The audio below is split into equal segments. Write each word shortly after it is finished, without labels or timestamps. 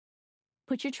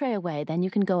Put your tray away, then you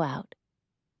can go out.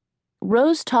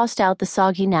 Rose tossed out the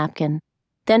soggy napkin,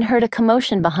 then heard a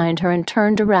commotion behind her and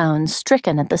turned around,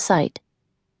 stricken at the sight.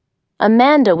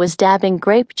 Amanda was dabbing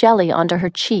grape jelly onto her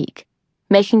cheek,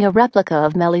 making a replica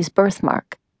of Mellie's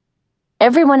birthmark.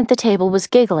 Everyone at the table was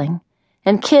giggling,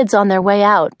 and kids on their way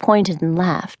out pointed and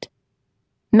laughed.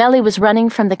 Mellie was running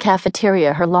from the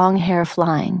cafeteria, her long hair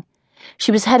flying.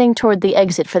 She was heading toward the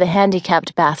exit for the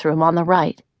handicapped bathroom on the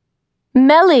right.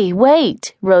 "Mellie,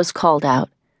 wait!" Rose called out.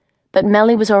 But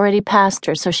Mellie was already past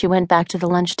her, so she went back to the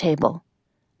lunch table.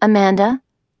 "Amanda,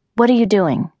 what are you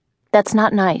doing? That's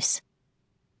not nice."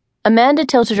 Amanda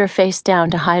tilted her face down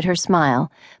to hide her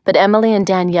smile, but Emily and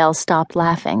Danielle stopped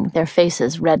laughing, their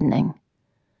faces reddening.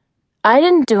 "I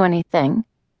didn't do anything."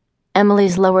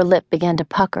 Emily's lower lip began to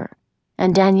pucker,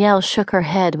 and Danielle shook her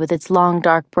head with its long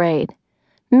dark braid.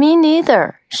 "Me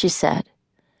neither," she said.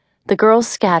 The girls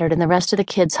scattered and the rest of the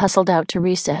kids hustled out to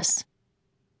recess.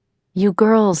 "You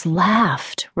girls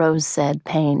laughed," Rose said,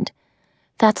 pained.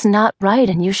 "That's not right,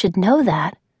 and you should know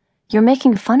that. You're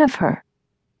making fun of her."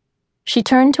 She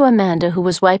turned to Amanda, who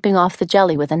was wiping off the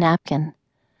jelly with a napkin.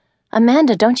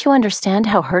 "Amanda, don't you understand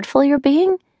how hurtful you're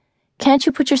being? Can't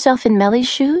you put yourself in Mellie's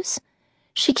shoes?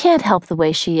 She can't help the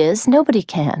way she is. Nobody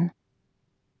can."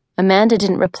 Amanda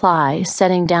didn't reply,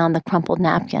 setting down the crumpled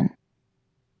napkin.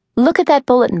 "Look at that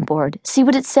bulletin board. See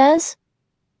what it says?"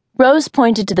 Rose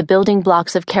pointed to the building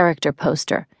blocks of character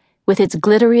poster, with its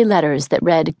glittery letters that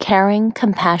read Caring,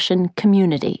 Compassion,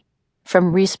 Community,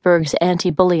 from Reesburg's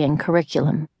anti-bullying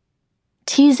curriculum.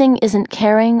 Teasing isn't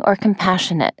caring or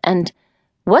compassionate, and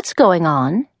 "What's going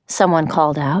on?" someone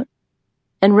called out.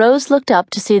 And Rose looked up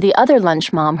to see the other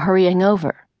lunch mom hurrying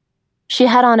over. She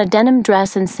had on a denim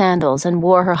dress and sandals and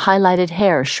wore her highlighted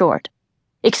hair short.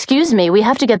 "Excuse me, we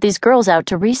have to get these girls out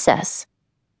to recess."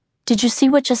 "Did you see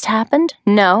what just happened?"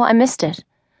 "No, I missed it."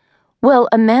 "Well,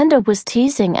 Amanda was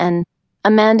teasing and—"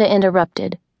 Amanda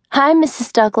interrupted. "Hi,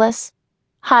 Mrs. Douglas."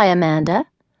 "Hi, Amanda."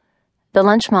 The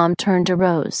lunch mom turned to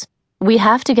Rose. "We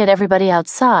have to get everybody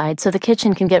outside so the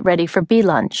kitchen can get ready for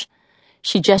B-lunch."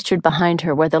 She gestured behind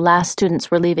her where the last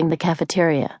students were leaving the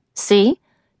cafeteria. "See?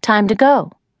 Time to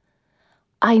go."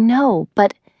 "I know,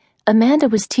 but Amanda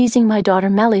was teasing my daughter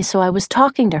Mellie, so I was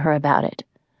talking to her about it."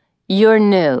 "You're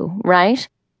new, right?"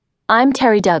 "I'm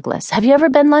Terry Douglas. Have you ever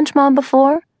been lunch mom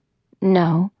before?"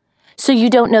 "No." "So you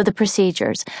don't know the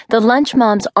procedures. The lunch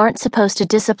moms aren't supposed to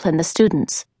discipline the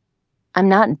students." "I'm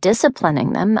not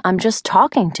disciplining them. I'm just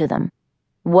talking to them."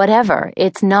 "Whatever.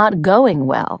 It's not going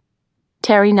well."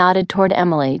 Terry nodded toward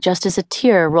Emily just as a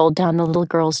tear rolled down the little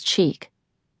girl's cheek.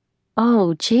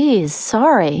 "Oh, geez,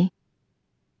 sorry."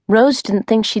 Rose didn't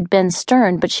think she'd been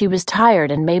stern, but she was tired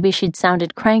and maybe she'd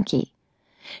sounded cranky.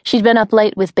 She'd been up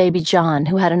late with baby John,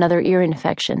 who had another ear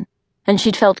infection, and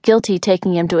she'd felt guilty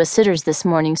taking him to a sitter's this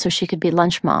morning so she could be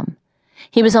lunch mom.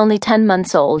 He was only 10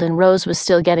 months old, and Rose was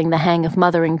still getting the hang of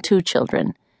mothering 2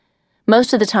 children.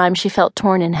 Most of the time she felt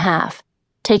torn in half,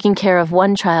 taking care of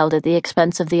one child at the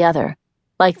expense of the other,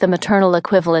 like the maternal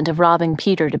equivalent of robbing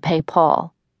Peter to pay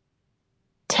Paul.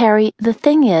 "Terry, the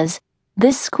thing is,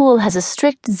 this school has a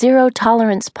strict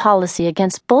zero-tolerance policy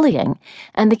against bullying,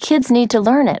 and the kids need to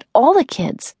learn it, all the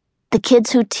kids. The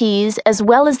kids who tease, as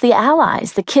well as the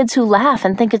allies, the kids who laugh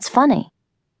and think it's funny."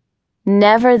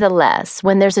 "Nevertheless,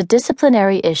 when there's a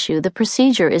disciplinary issue, the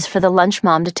procedure is for the lunch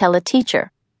mom to tell a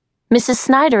teacher. Mrs.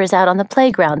 Snyder is out on the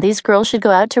playground. These girls should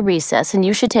go out to recess, and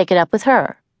you should take it up with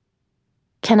her."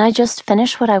 "Can I just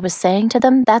finish what I was saying to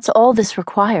them? That's all this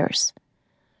requires."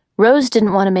 Rose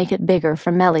didn't want to make it bigger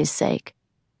for Mellie's sake.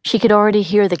 She could already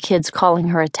hear the kids calling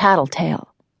her a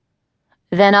tattletale.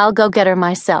 "Then I'll go get her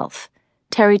myself."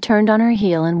 Terry turned on her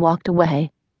heel and walked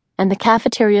away, and the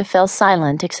cafeteria fell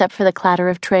silent except for the clatter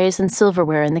of trays and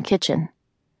silverware in the kitchen.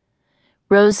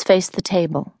 Rose faced the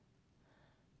table.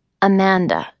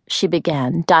 "Amanda," she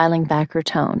began, dialing back her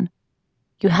tone,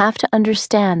 "you have to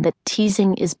understand that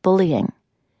teasing is bullying.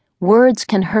 Words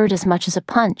can hurt as much as a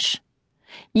punch."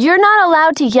 "You're not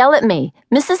allowed to yell at me.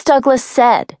 Mrs. Douglas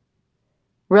said."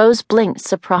 Rose blinked,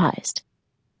 surprised.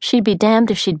 She'd be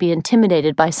damned if she'd be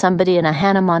intimidated by somebody in a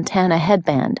Hannah Montana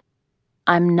headband.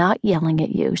 "I'm not yelling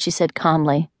at you," she said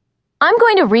calmly. "I'm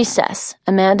going to recess."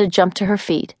 Amanda jumped to her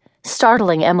feet,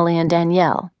 startling Emily and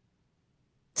Danielle.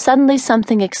 Suddenly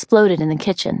something exploded in the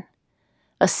kitchen.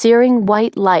 A searing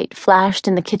white light flashed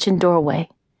in the kitchen doorway.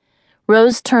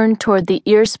 Rose turned toward the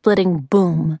ear-splitting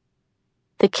boom.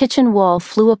 The kitchen wall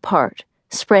flew apart,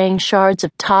 spraying shards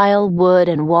of tile, wood,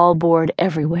 and wallboard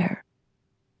everywhere.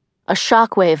 A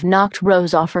shockwave knocked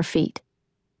Rose off her feet.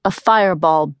 A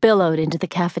fireball billowed into the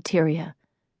cafeteria,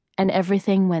 and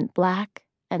everything went black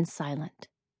and silent.